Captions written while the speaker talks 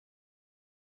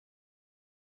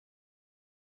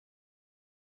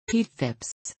Pete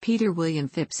Phipps. Peter William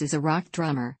Phipps is a rock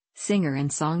drummer, singer and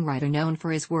songwriter known for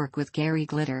his work with Gary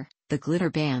Glitter, the Glitter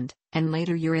Band, and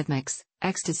later Eurythmics,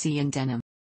 XTC and Denim.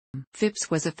 Phipps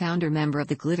was a founder member of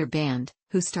the Glitter Band,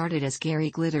 who started as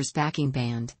Gary Glitter's backing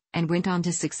band, and went on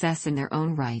to success in their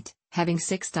own right, having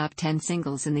 6 top 10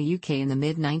 singles in the UK in the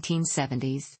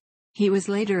mid-1970s. He was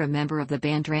later a member of the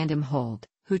band Random Hold,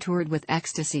 who toured with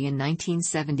XTC in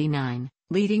 1979,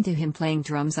 leading to him playing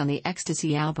drums on the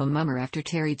XTC album Mummer after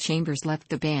Terry Chambers left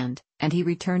the band, and he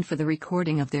returned for the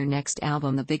recording of their next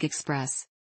album The Big Express.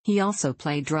 He also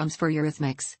played drums for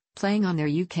Eurythmics, playing on their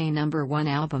UK #1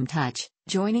 album Touch,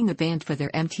 joining the band for their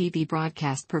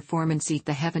MTV-broadcast performance Eat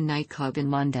the Heaven nightclub in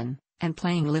London, and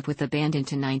playing live with the band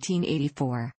into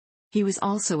 1984. He was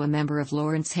also a member of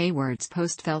Laurence Hayward's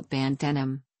post-felt band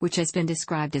Denim, which has been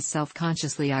described as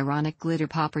self-consciously ironic glitter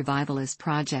pop revivalist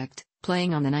project,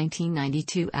 playing on the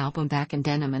 1992 album Back in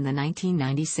Denim and the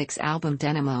 1996 album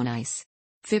Denim on Ice.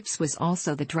 Phipps was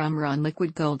also the drummer on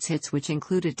Liquid Gold's hits, which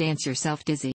included Dance Yourself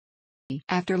Dizzy.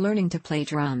 After learning to play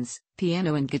drums,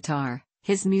 piano and guitar,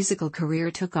 his musical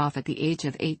career took off at the age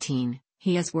of 18.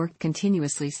 He has worked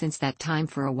continuously since that time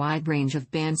for a wide range of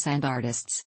bands and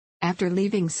artists. After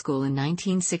leaving school in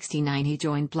 1969, he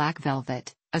joined Black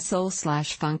Velvet, a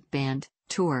soul/funk band,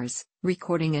 tours,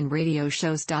 recording and radio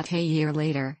shows. A year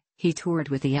later, he toured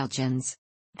with the Elgins.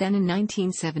 Then in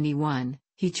 1971,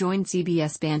 he joined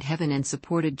CBS band Heaven and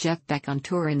supported Jeff Beck on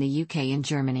tour in the UK and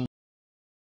Germany.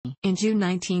 In June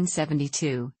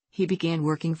 1972, he began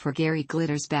working for Gary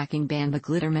Glitter's backing band the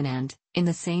Glittermen, and, in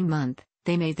the same month,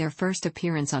 they made their first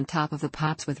appearance on Top of the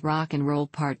Pops with Rock and Roll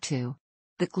Part 2.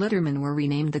 The Glittermen were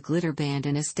renamed the Glitter Band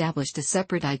and established a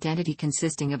separate identity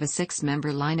consisting of a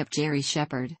 6-member lineup: Jerry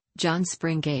Shepherd, John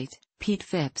Springate, Pete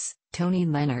Phipps, Tony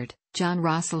Leonard, John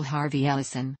Russell, Harvey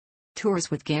Ellison.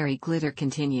 Tours with Gary Glitter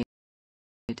continued.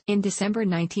 In December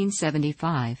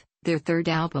 1975, their third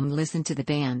album Listen to the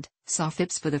Band saw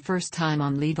Phipps for the first time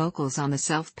on lead vocals on the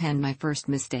self-penned My First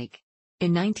Mistake.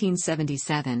 In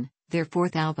 1977, their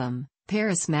fourth album,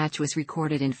 Paris Match, was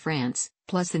recorded in France,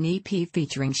 plus an EP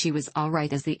featuring She Was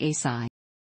Alright as the A-side.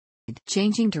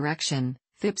 Changing direction,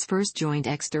 Phipps first joined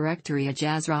X Directory, a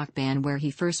jazz rock band where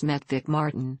he first met Vic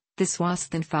Martin. This was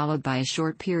then followed by a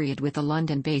short period with a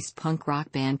London-based punk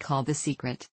rock band called The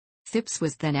Secret. Phipps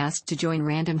was then asked to join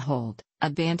Random Hold, a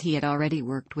band he had already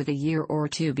worked with a year or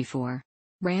two before.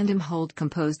 Random Hold,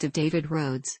 composed of David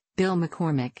Rhodes, Bill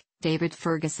McCormick, David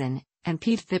Ferguson, and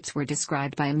Pete Phipps, were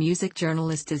described by a music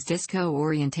journalist as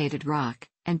disco-orientated rock,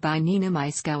 and by Nina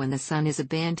Mysko and The Sun as a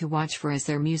band to watch for as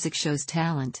their music shows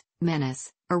talent,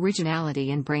 menace,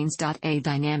 originality and brains. A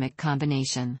dynamic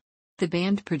combination. The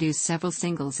band produced several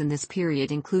singles in this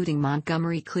period, including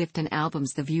Montgomery Clifton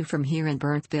albums The View from Here and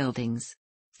Burnt Buildings.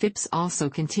 Phipps also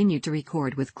continued to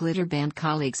record with Glitter Band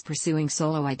colleagues, pursuing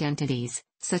solo identities,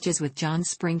 such as with John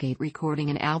Springate recording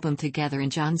an album together in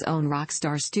John's own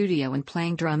Rockstar studio and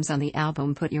playing drums on the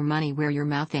album Put Your Money Where Your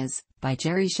Mouth Is, by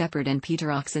Jerry Shepherd and Peter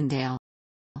Oxendale.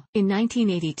 In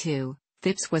 1982,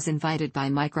 Phipps was invited by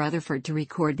Mike Rutherford to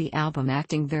record the album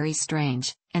Acting Very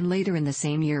Strange, and later in the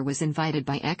same year was invited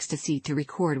by XTC to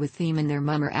record with Theme in their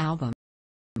Mummer album.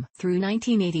 Through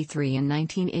 1983 and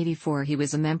 1984 he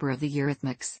was a member of the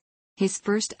Eurythmics. His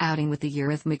first outing with the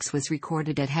Eurythmics was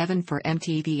recorded at Heaven for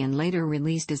MTV and later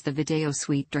released as the video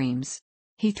Sweet Dreams.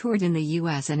 He toured in the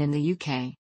US and in the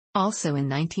UK. Also in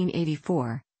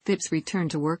 1984, Phipps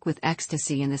returned to work with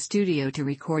XTC in the studio to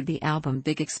record the album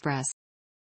Big Express.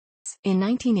 In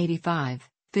 1985,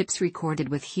 Phipps recorded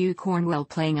with Hugh Cornwell,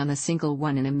 playing on the single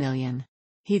One in a Million.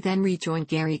 He then rejoined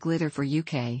Gary Glitter for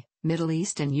UK, Middle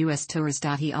East and US tours.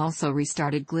 He also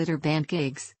restarted Glitter Band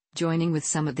gigs, joining with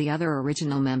some of the other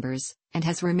original members, and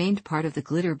has remained part of the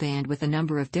Glitter Band with a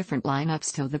number of different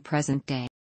lineups till the present day.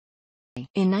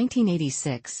 In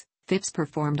 1986, Phipps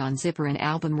performed on Zipper, an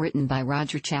album written by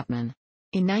Roger Chapman.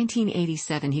 In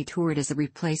 1987 he toured as a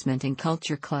replacement in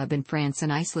Culture Club in France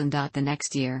and Iceland. The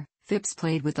next year, Phipps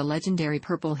played with the legendary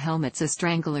Purple Helmets, a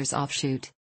Stranglers offshoot.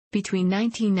 Between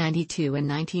 1992 and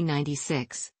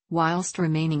 1996, whilst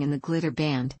remaining in the Glitter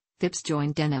Band, Phipps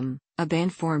joined Denim, a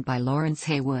band formed by Laurence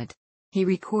Hayward. He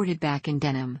recorded Back in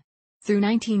Denim. Through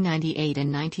 1998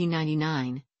 and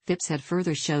 1999, Phipps had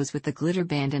further shows with the Glitter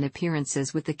Band and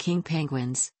appearances with the King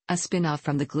Penguins, a spin-off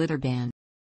from the Glitter Band.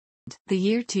 The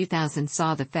year 2000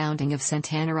 saw the founding of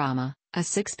Santanarama, a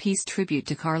 6-piece tribute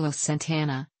to Carlos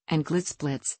Santana, and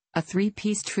Glitsplits, a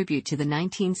 3-piece tribute to the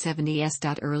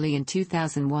 1970s. Early in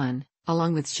 2001,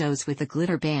 along with shows with the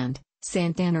Glitter Band,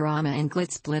 Santanarama and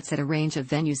Glitsplits at a range of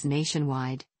venues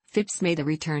nationwide, Phipps made a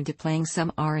return to playing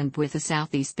some R&B with the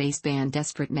Southeast-based band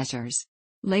Desperate Measures.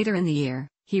 Later in the year,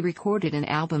 He recorded an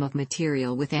album of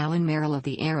material with Alan Merrill of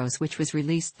the Arrows, which was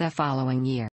released the following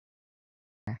year.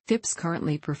 Phipps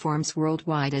currently performs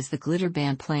worldwide as the Glitter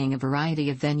Band, playing a variety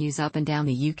of venues up and down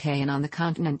the UK and on the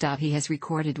continent. He has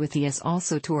recorded with, he has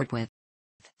also toured with.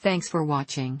 Thanks for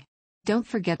watching. Don't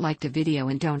forget like the video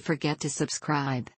and don't forget to subscribe.